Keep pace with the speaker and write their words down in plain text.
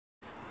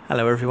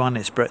Hello everyone,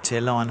 it's Brett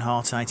here,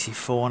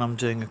 Lionheart84, and I'm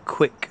doing a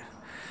quick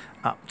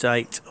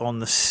update on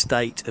the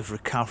state of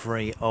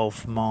recovery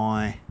of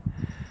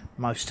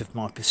most of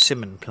my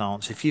persimmon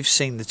plants. If you've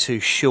seen the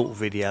two short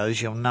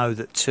videos, you'll know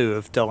that two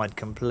have died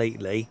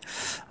completely.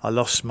 I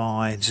lost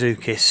my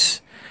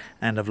Zukis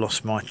and I've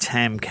lost my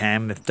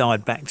Tam-Cam. They've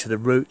died back to the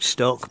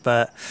rootstock,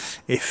 but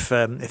if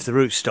the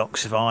rootstock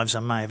survives,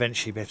 I may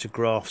eventually be able to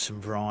graft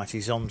some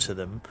varieties onto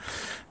them.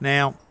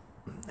 Now,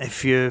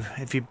 if you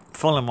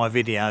follow my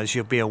videos,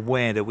 you'll be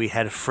aware that we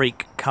had a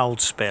freak cold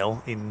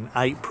spell in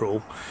April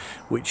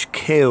which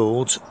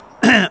killed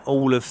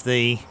all of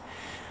the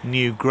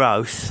new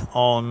growth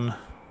on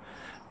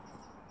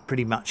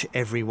pretty much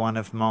every one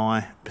of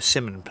my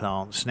persimmon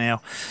plants.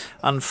 Now,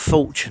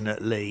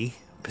 unfortunately,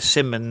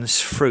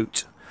 persimmons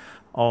fruit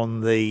on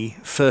the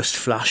first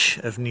flush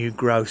of new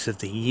growth of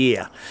the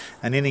year,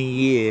 and in a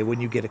year when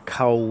you get a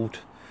cold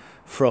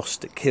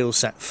frost that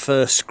kills that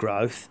first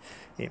growth,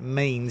 it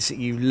means that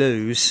you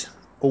lose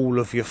all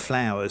of your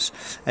flowers.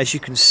 As you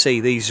can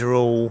see, these are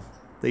all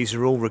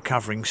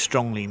recovering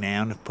strongly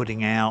now and are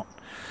putting out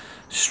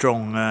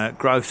strong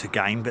growth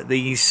again, but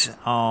these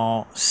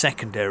are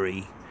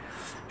secondary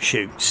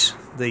shoots.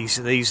 These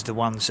are the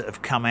ones that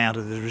have come out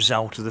of the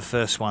result of the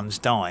first ones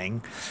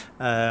dying,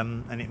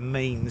 and it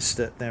means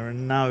that there are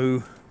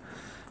no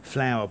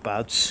flower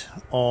buds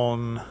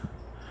on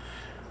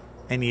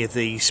any of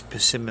these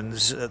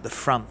persimmons at the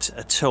front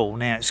at all.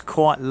 Now, it's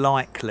quite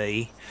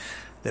likely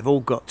they've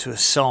all got to a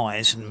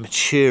size and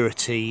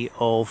maturity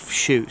of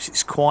shoots.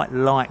 It's quite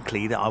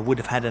likely that I would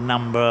have had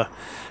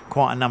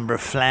quite a number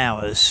of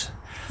flowers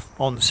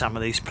on some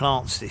of these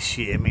plants this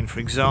year. I mean,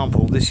 for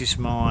example, this is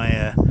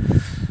my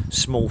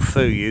small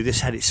fuyu.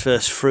 This had its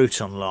first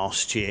fruit on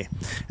last year,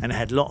 and it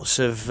had lots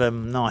of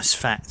nice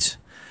fat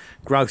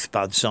growth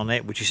buds on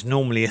it, which is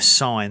normally a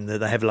sign that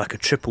they have like a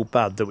triple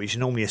bud, which is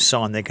normally a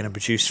sign they're going to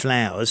produce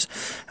flowers.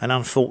 And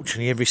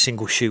unfortunately, every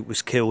single shoot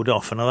was killed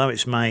off, and although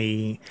it's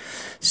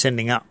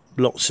sending up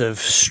lots of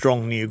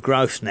strong new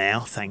growth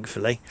now,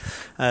 thankfully,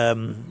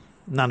 none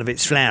of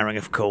it's flowering,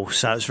 of course,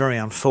 so it's very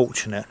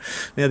unfortunate.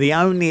 Now, the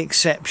only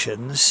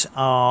exceptions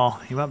are,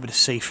 you won't be able to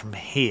see from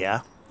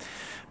here,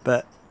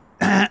 but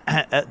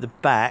at the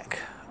back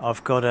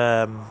I've got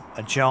a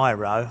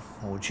gyro,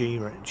 or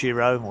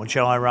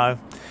gyro,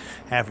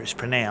 however it's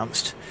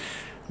pronounced.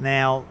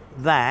 Now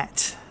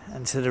that,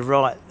 and to the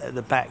right at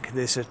the back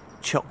there's a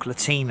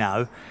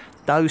chocolatino.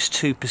 Those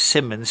two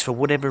persimmons, for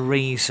whatever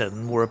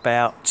reason, were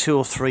about 2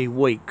 or 3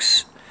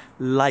 weeks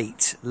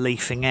late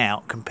leafing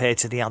out compared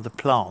to the other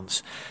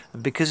plants,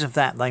 and because of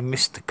that they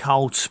missed the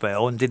cold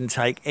spell and didn't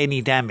take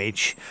any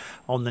damage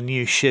on the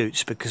new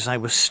shoots because they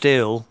were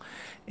still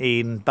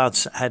in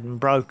buds that hadn't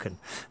broken.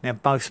 Now,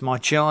 both my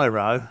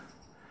gyro,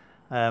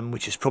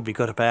 which has probably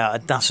got about a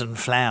dozen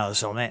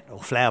flowers on it, or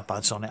flower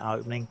buds on it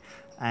opening,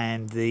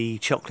 and the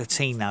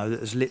chocolatino that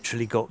has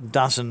literally got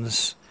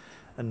dozens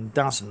and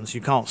dozens, you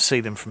can't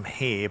see them from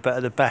here, but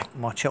at the back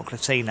my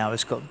chocolatino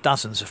has got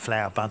dozens of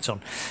flower buds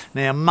on.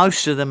 Now,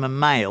 most of them are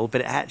male,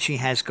 but it actually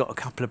has got a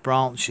couple of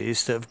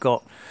branches that have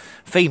got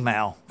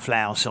female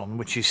flowers on,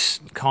 which is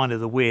kind of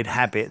the weird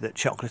habit that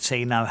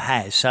chocolatino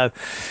has. So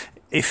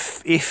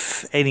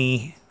if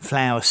any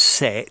flowers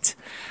set,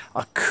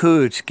 I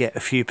could get a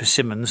few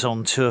persimmons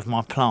on 2 of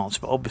my plants,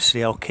 but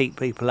obviously I'll keep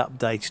people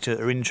updated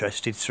that are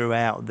interested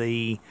throughout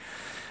the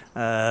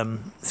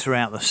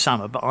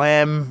summer. But I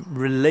am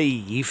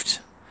relieved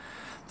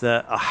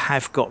that I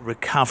have got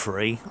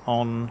recovery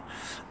on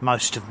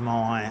most of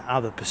my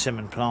other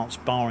persimmon plants,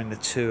 barring the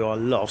 2 I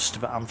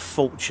lost. But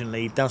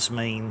unfortunately, it does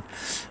mean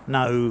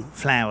no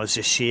flowers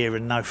this year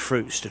and no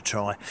fruits to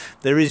try.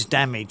 There is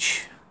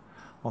damage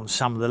on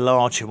some of the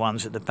larger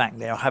ones at the back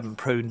there. I haven't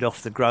pruned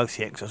off the growth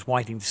yet because I was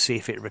waiting to see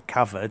if it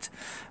recovered.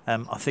 I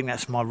think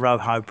that's my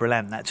Rojo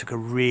Brillant. That took a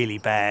really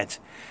bad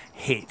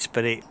hit,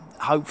 but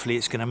hopefully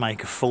it's going to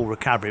make a full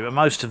recovery. But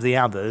most of the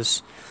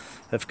others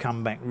have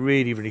come back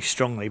really, really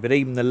strongly. But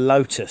even the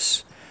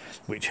Lotus,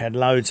 which had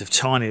loads of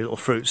tiny little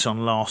fruits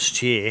on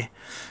last year,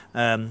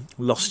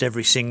 lost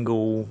every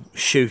single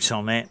shoot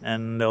on it,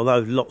 and although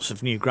lots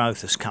of new growth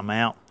has come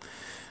out,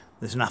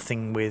 there's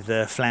nothing with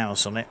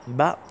flowers on it.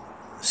 But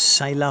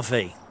c'est la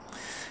vie.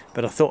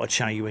 But I thought I'd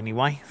show you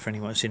anyway, for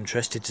anyone that's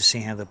interested, to see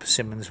how the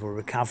persimmons were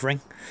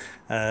recovering.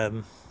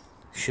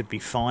 Should be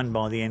fine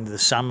by the end of the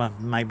summer.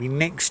 Maybe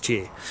next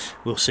year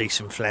we'll see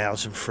some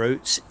flowers and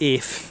fruits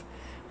if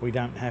we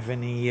don't have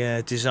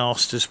any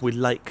disasters with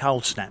late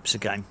cold snaps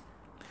again.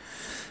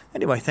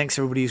 Anyway, thanks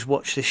everybody who's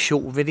watched this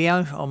short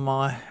video on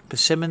my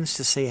persimmons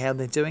to see how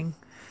they're doing.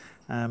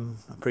 I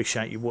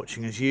appreciate you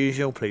watching as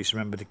usual. Please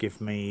remember to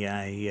give me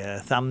a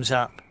thumbs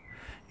up.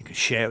 You can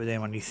share it with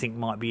anyone you think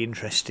might be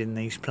interested in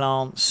these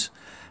plants.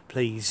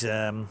 Please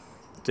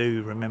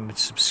do remember to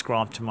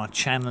subscribe to my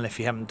channel if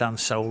you haven't done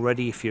so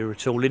already, if you're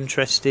at all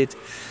interested,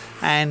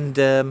 and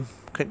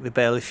click the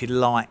bell if you'd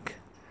like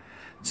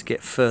to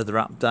get further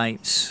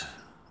updates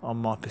on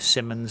my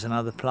persimmons and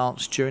other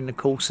plants during the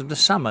course of the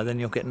summer. Then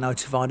you'll get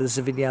notified as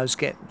the videos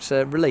get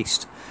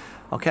released.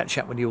 I'll catch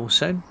up with you all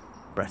soon.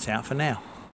 Brett out for now.